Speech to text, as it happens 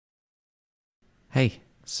Hey,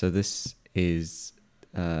 so this is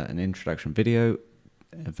an introduction video,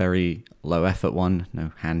 a very low effort one,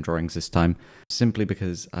 no hand drawings this time, simply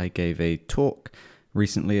because I gave a talk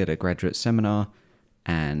recently at a graduate seminar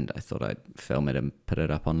and I thought I'd film it and put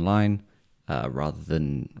it up online rather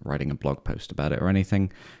than writing a blog post about it or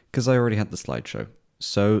anything, because I already had the slideshow.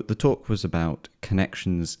 So the talk was about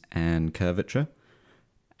connections and curvature.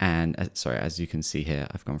 And sorry, as you can see here,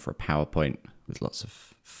 I've gone for a PowerPoint with lots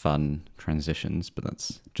of fun transitions, but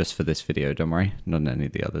that's just for this video, don't worry, not in any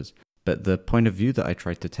of the others. But the point of view that I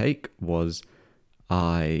tried to take was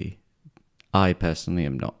I personally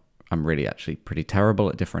I'm really actually pretty terrible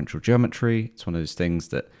at differential geometry. It's one of those things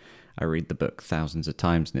that I read the book thousands of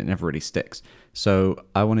times and it never really sticks. So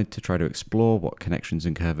I wanted to try to explore what connections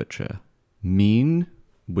and curvature mean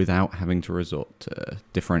without having to resort to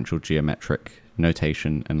differential geometric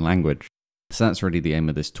notation and language. So that's really the aim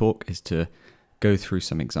of this talk, is to go through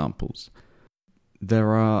some examples.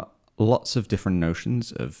 There are lots of different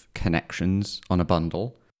notions of connections on a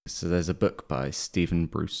bundle. So there's a book by Stephen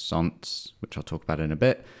Bruce Sontz, which I'll talk about in a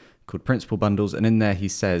bit, called Principal Bundles, and in there he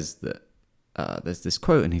says that there's this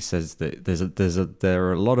quote, and he says that there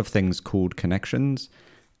are a lot of things called connections,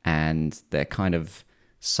 and they're kind of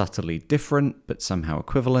subtly different but somehow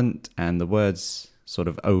equivalent, and the words sort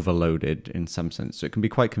of overloaded in some sense. So it can be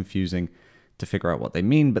quite confusing to figure out what they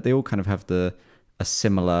mean, but they all kind of have a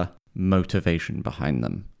similar motivation behind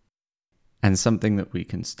them. And something that we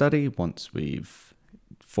can study once we've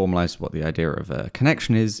formalized what the idea of a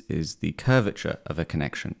connection is the curvature of a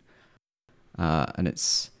connection. And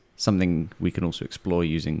it's something we can also explore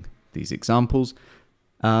using these examples.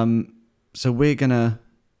 So we're going to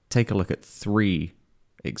take a look at three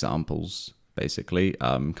examples, basically,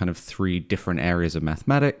 kind of three different areas of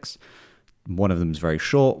mathematics. One of them is very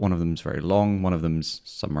short, one of them is very long, one of them's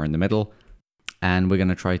somewhere in the middle. And we're going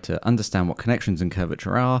to try to understand what connections and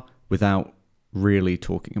curvature are without really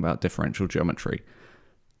talking about differential geometry.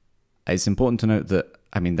 It's important to note that,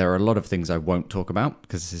 there are a lot of things I won't talk about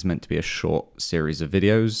because this is meant to be a short series of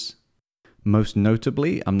videos. Most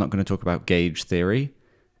notably, I'm not going to talk about gauge theory,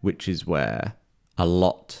 which is where a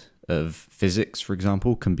lot of physics, for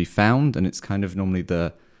example, can be found, and it's kind of normally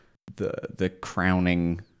the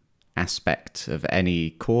crowning aspect of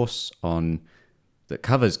any course that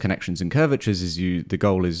covers connections and curvatures. The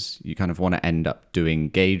goal is you kind of want to end up doing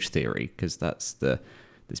gauge theory, because that's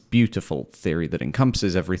this beautiful theory that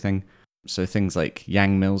encompasses everything. So things like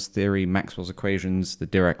Yang-Mills theory, Maxwell's equations, the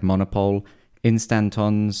Dirac monopole,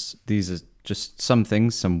 instantons, these are just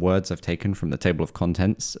some words I've taken from the table of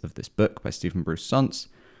contents of this book by Stephen Bruce Sontz.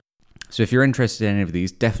 So if you're interested in any of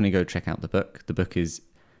these, definitely go check out the book. The book is,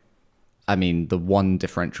 the one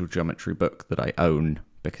differential geometry book that I own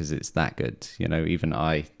because it's that good. Even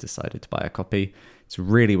I decided to buy a copy. It's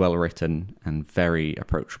really well written and very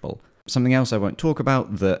approachable. Something else I won't talk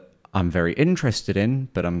about that I'm very interested in,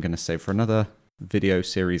 but I'm going to save for another video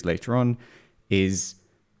series later on, is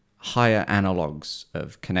higher analogues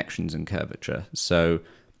of connections and curvature. So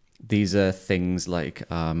these are things like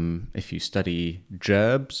if you study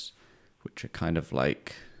gerbs, which are kind of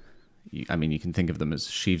like, you can think of them as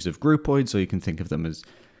sheaves of groupoids, or you can think of them as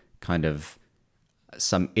kind of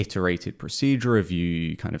some iterated procedure. If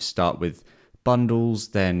you kind of start with bundles,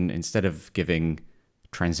 then instead of giving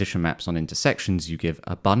transition maps on intersections, you give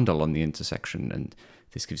a bundle on the intersection, and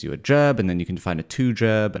this gives you a gerb, and then you can define a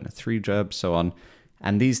 2-gerb and a 3-gerb, so on.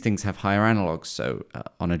 And these things have higher analogs. So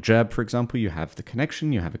on a gerb, for example, you have the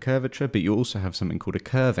connection, you have a curvature, but you also have something called a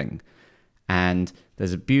curving. And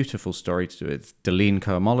there's a beautiful story to do with Deligne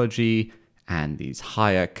cohomology and these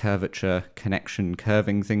higher curvature, connection,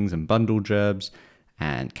 curving things and bundle gerbs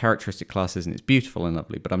and characteristic classes, and it's beautiful and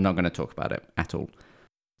lovely, but I'm not going to talk about it at all.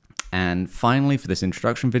 And finally, for this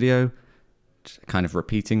introduction video, kind of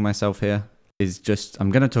repeating myself here, I'm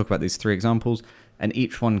going to talk about these three examples, and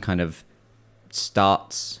each one kind of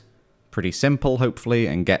starts pretty simple, hopefully,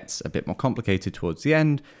 and gets a bit more complicated towards the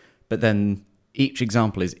end, but then each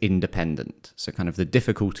example is independent. So kind of the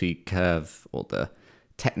difficulty curve or the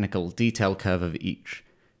technical detail curve of each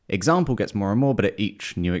example gets more and more, but at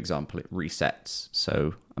each new example, it resets.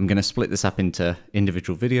 So I'm going to split this up into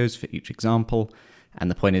individual videos for each example. And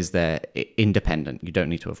the point is they're independent. You don't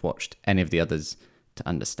need to have watched any of the others to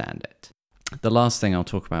understand it. The last thing I'll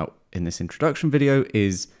talk about in this introduction video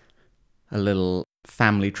is a little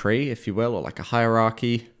family tree, if you will, or like a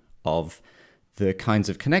hierarchy of the kinds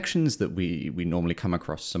of connections that we normally come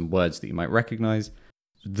across, some words that you might recognize.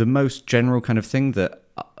 The most general kind of thing that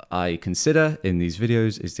I consider in these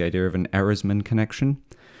videos is the idea of an Ehresmann connection.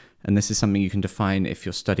 And this is something you can define if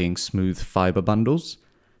you're studying smooth fiber bundles.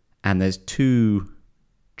 And there's two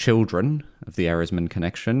children of the Ehresmann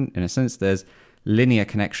connection. In a sense, there's linear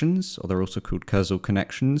connections, or they're also called causal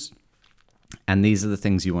connections. And these are the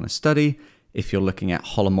things you want to study if you're looking at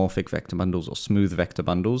holomorphic vector bundles or smooth vector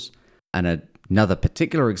bundles. And another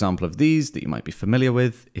particular example of these that you might be familiar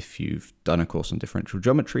with if you've done a course on differential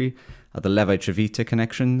geometry are the Levi-Civita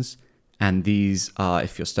connections. And these are,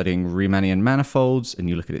 if you're studying Riemannian manifolds and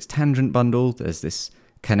you look at its tangent bundle, there's this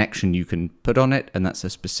connection you can put on it, and that's a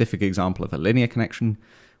specific example of a linear connection,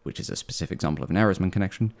 which is a specific example of an Ehresmann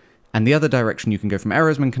connection. And the other direction you can go from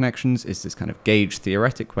Ehresmann connections is this kind of gauge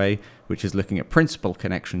theoretic way, which is looking at principal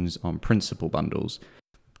connections on principal bundles.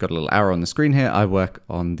 Got a little arrow on the screen here. I work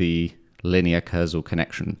on the linear causal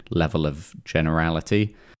connection level of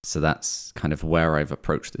generality. So that's kind of where I've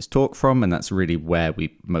approached this talk from, and that's really where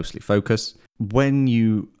we mostly focus. When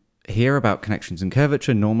you hear about connections and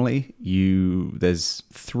curvature, normally there's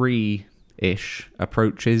three-ish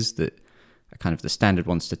approaches that are kind of the standard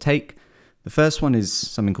ones to take. The first one is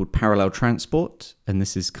something called parallel transport, and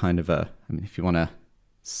this is kind of if you want to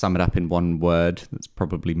sum it up in one word that's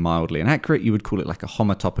probably mildly inaccurate, you would call it like a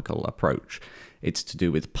homotopical approach. It's to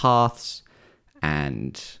do with paths,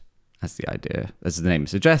 and as the name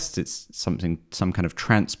suggests, it's some kind of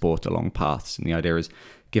transport along paths. And the idea is,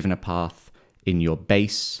 given a path in your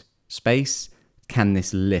base space, can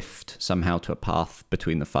this lift somehow to a path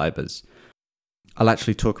between the fibers? I'll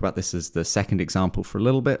actually talk about this as the second example for a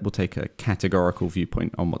little bit. We'll take a categorical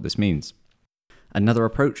viewpoint on what this means. Another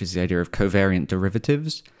approach is the idea of covariant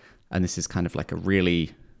derivatives, and this is kind of like a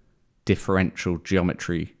really differential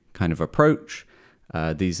geometry kind of approach.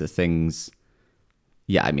 These are things,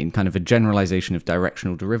 kind of a generalization of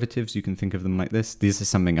directional derivatives. You can think of them like this. This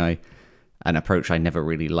is an approach I never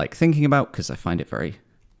really like thinking about because I find it very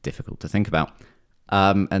difficult to think about.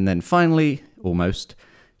 And then finally, almost,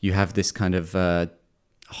 you have this kind of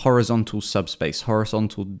horizontal subspace,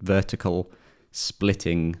 horizontal vertical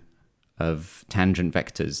splitting of tangent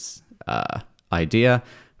vectors idea,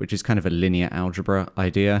 which is kind of a linear algebra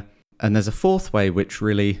idea. And there's a fourth way, which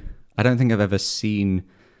really, I don't think I've ever seen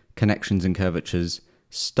connections and curvatures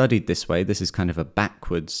studied this way. This is kind of a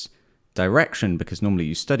backwards direction, because normally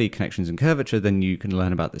you study connections and curvature, then you can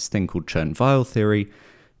learn about this thing called Chern-Weil theory,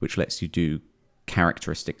 which lets you do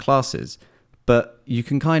characteristic classes. But you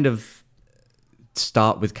can kind of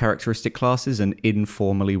start with characteristic classes and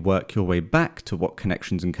informally work your way back to what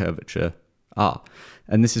connections and curvature are.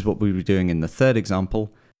 And this is what we were doing in the third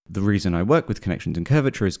example. The reason I work with connections and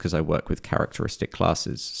curvature is because I work with characteristic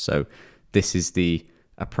classes. So this is the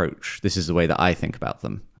approach. This is the way that I think about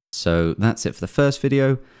them. So that's it for the first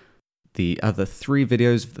video. The other three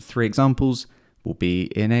videos of the three examples will be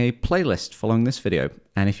in a playlist following this video.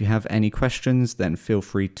 And if you have any questions, then feel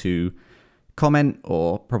free to comment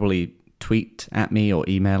or probably tweet at me or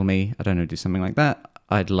email me. I don't know, do something like that.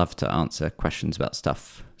 I'd love to answer questions about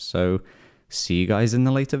stuff. So see you guys in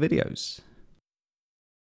the later videos.